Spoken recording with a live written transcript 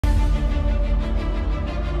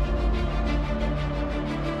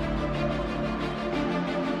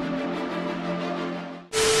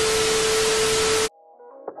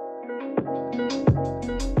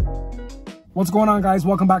What's going on, guys?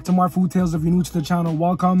 Welcome back to more Food Tales. If you're new to the channel,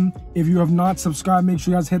 welcome. If you have not subscribed, make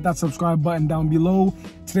sure you guys hit that subscribe button down below.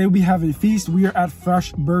 Today we have a feast. We are at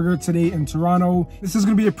Freshburger today in Toronto. This is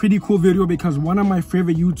going to be a pretty cool video because one of my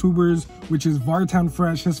favorite YouTubers, which is Vartan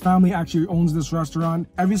Fresh, his family actually owns this restaurant.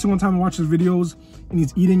 Every single time I watch his videos and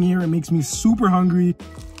he's eating here, it makes me super hungry.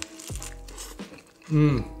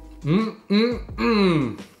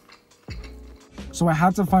 So I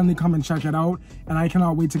had to finally come and check it out, and I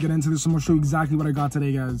cannot wait to get into this. I'm gonna show you exactly what I got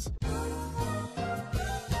today, guys.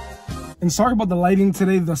 And sorry about the lighting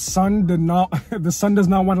today. The sun does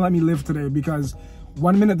not want to let me live today because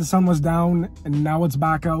 1 minute the sun was down and now it's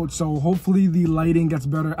back out. So hopefully the lighting gets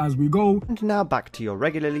better as we go. And now back to your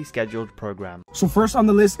regularly scheduled program. So first on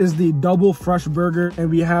the list is the double fresh burger,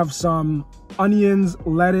 and we have some onions,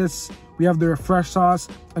 lettuce, we have their fresh sauce,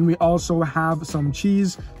 and we also have some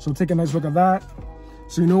cheese. So take a nice look at that.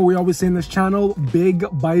 So you know what we always say in this channel, big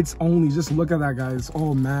bites only. Just look at that, guys.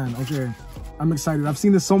 Oh man, okay. I'm excited. I've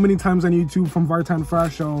seen this so many times on YouTube from Vartan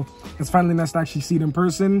Fresh, so it's finally nice to actually see it in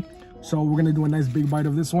person. So we're gonna do a nice big bite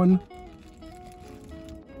of this one.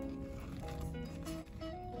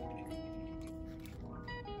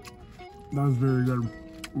 That was very good.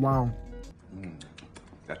 Wow.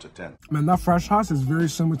 That's a 10. Man, that fresh sauce is very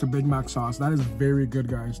similar to Big Mac sauce. That is very good,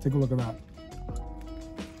 guys. Take a look at that.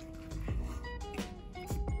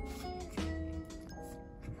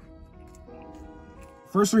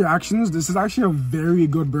 First reactions, this is actually a very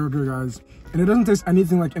good burger, guys. And it doesn't taste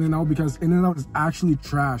anything like In-N-Out because In-N-Out is actually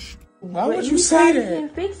trash. Why would you say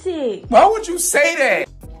that? Fix it. Why would you say that?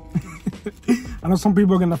 I know some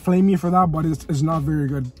people are gonna flame me for that, but it's not very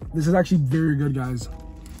good. This is actually very good, guys.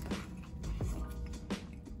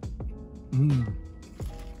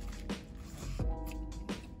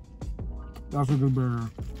 That's a good burger.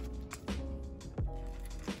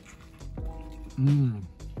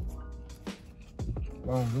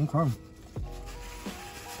 Wow, okay.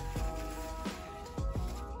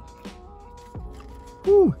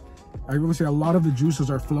 Woo! I really say a lot of the juices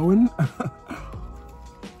are flowing.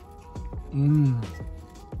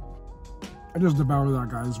 I just devoured that,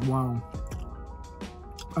 guys. Wow.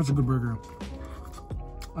 That's a good burger.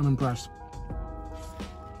 I'm impressed.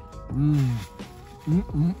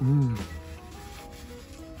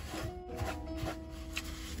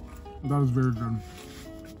 That is very good.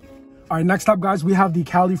 All right, next up, guys, we have the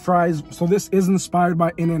Cali fries. So this is inspired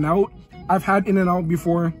by In-N-Out. I've had In-N-Out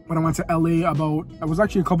before when I went to LA it was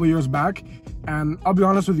actually a couple years back. And I'll be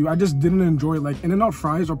honest with you, I just didn't enjoy it. Like, In-N-Out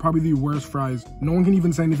fries are probably the worst fries. No one can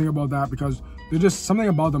even say anything about that because there's just something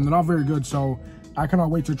about them. They're not very good. So I cannot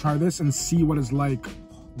wait to try this and see what it's like.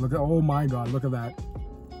 Look at, oh my God, look at that.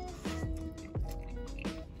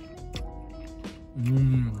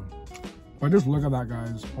 But just look at that,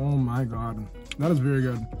 guys. Oh my God. That is very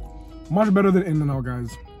good. Much better than In-N-Out,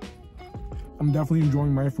 guys. I'm definitely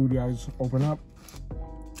enjoying my food, guys. Open up.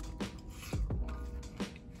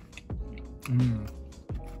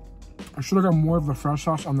 I should have got more of the fresh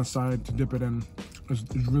sauce on the side to dip it in. It's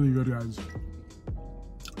really good, guys.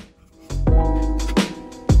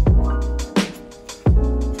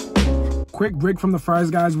 Quick break from the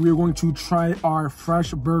fries, guys. We are going to try our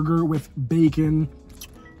fresh burger with bacon.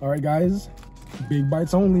 All right, guys. Big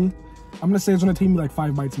bites only. I'm gonna say it's gonna take me like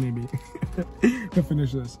 5 bites maybe to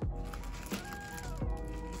finish this.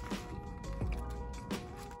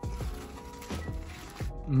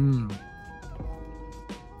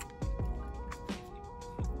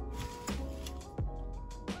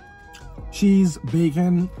 Cheese,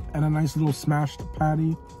 bacon, and a nice little smashed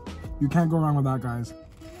patty. You can't go wrong with that, guys.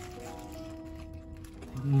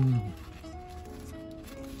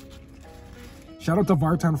 Shout out to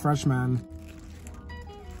Vartan Fresh, man.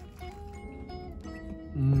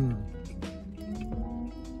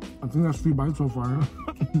 I think that's 3 bites so far.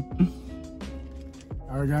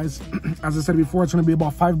 Alright, guys. As I said before, it's gonna be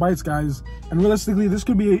about 5 bites, guys. And realistically, this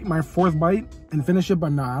could be my 4th bite and finish it,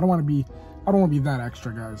 but nah, I don't wanna be that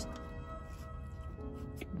extra, guys.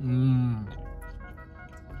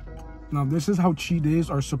 Now this is how cheat days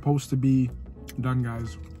are supposed to be done,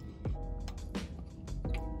 guys.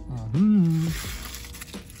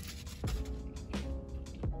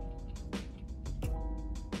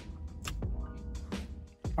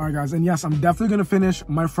 Alright, guys, and yes, I'm definitely gonna finish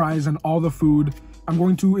my fries and all the food. I'm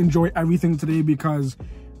going to enjoy everything today because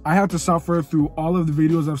I had to suffer through all of the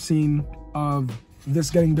videos I've seen of this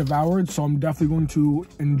getting devoured, so I'm definitely going to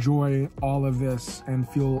enjoy all of this and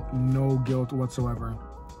feel no guilt whatsoever.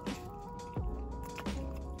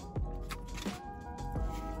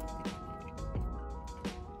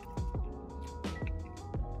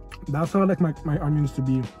 That's how I like my onions to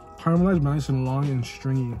be. Caramelized, but nice and long and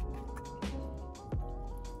stringy.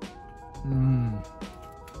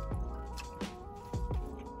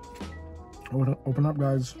 Open up,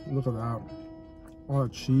 guys. Look at that. All the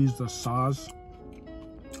cheese, the sauce.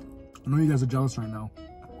 I know you guys are jealous right now.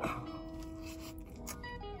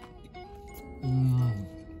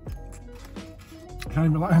 Can't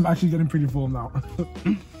even lie, I'm actually getting pretty full now.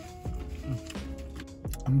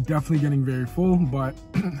 I'm definitely getting very full, but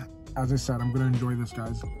as I said, I'm gonna enjoy this,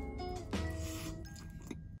 guys.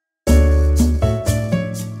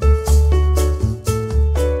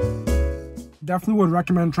 Definitely would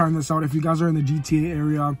recommend trying this out if you guys are in the GTA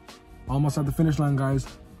area. Almost at the finish line, guys.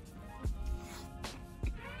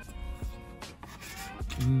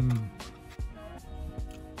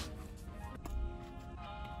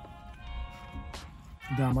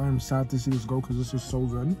 Damn, I am sad to see this go because this is so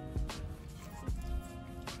good.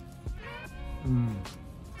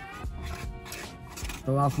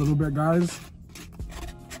 The last little bit, guys.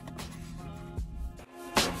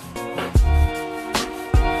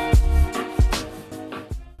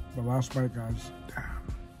 The last bite, guys.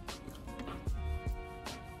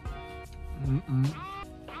 Damn.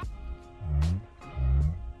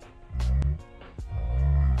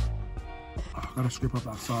 Gotta scrape up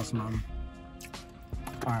that sauce, man.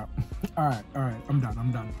 All right. I'm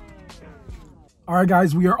done. All right,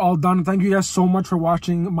 guys, we are all done. Thank you guys so much for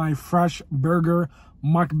watching my fresh burger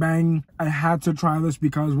mukbang. I had to try this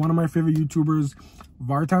because one of my favorite YouTubers,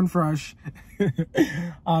 Vartan Fresh,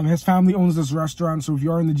 his family owns this restaurant. So if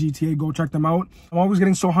you're in the GTA, go check them out. I'm always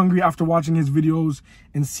getting so hungry after watching his videos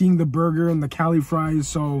and seeing the burger and the Cali fries.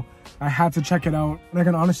 So I had to check it out. And I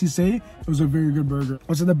can honestly say it was a very good burger.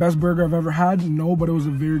 Was it the best burger I've ever had? No, but it was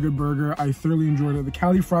a very good burger. I thoroughly enjoyed it. The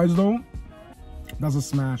Cali fries, though, that's a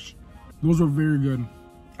smash. Those were very good.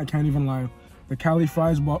 I can't even lie. The Cali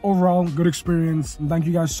fries, but overall, good experience. And thank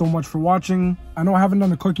you guys so much for watching. I know I haven't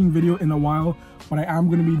done a cooking video in a while, but I am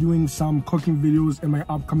going to be doing some cooking videos in my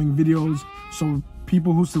upcoming videos. So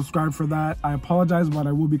people who subscribe for that, I apologize, but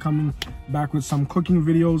I will be coming back with some cooking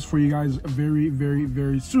videos for you guys very, very,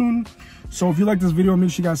 very soon. So if you like this video,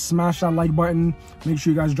 make sure you guys smash that like button. Make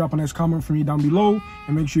sure you guys drop a nice comment for me down below.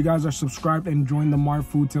 And make sure you guys are subscribed and join the Marv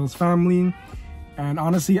Food Tales family. And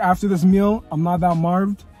honestly, after this meal, I'm not that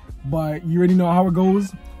marved, but you already know how it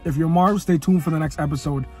goes. If you're Marv, stay tuned for the next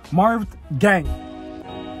episode. Marv gang.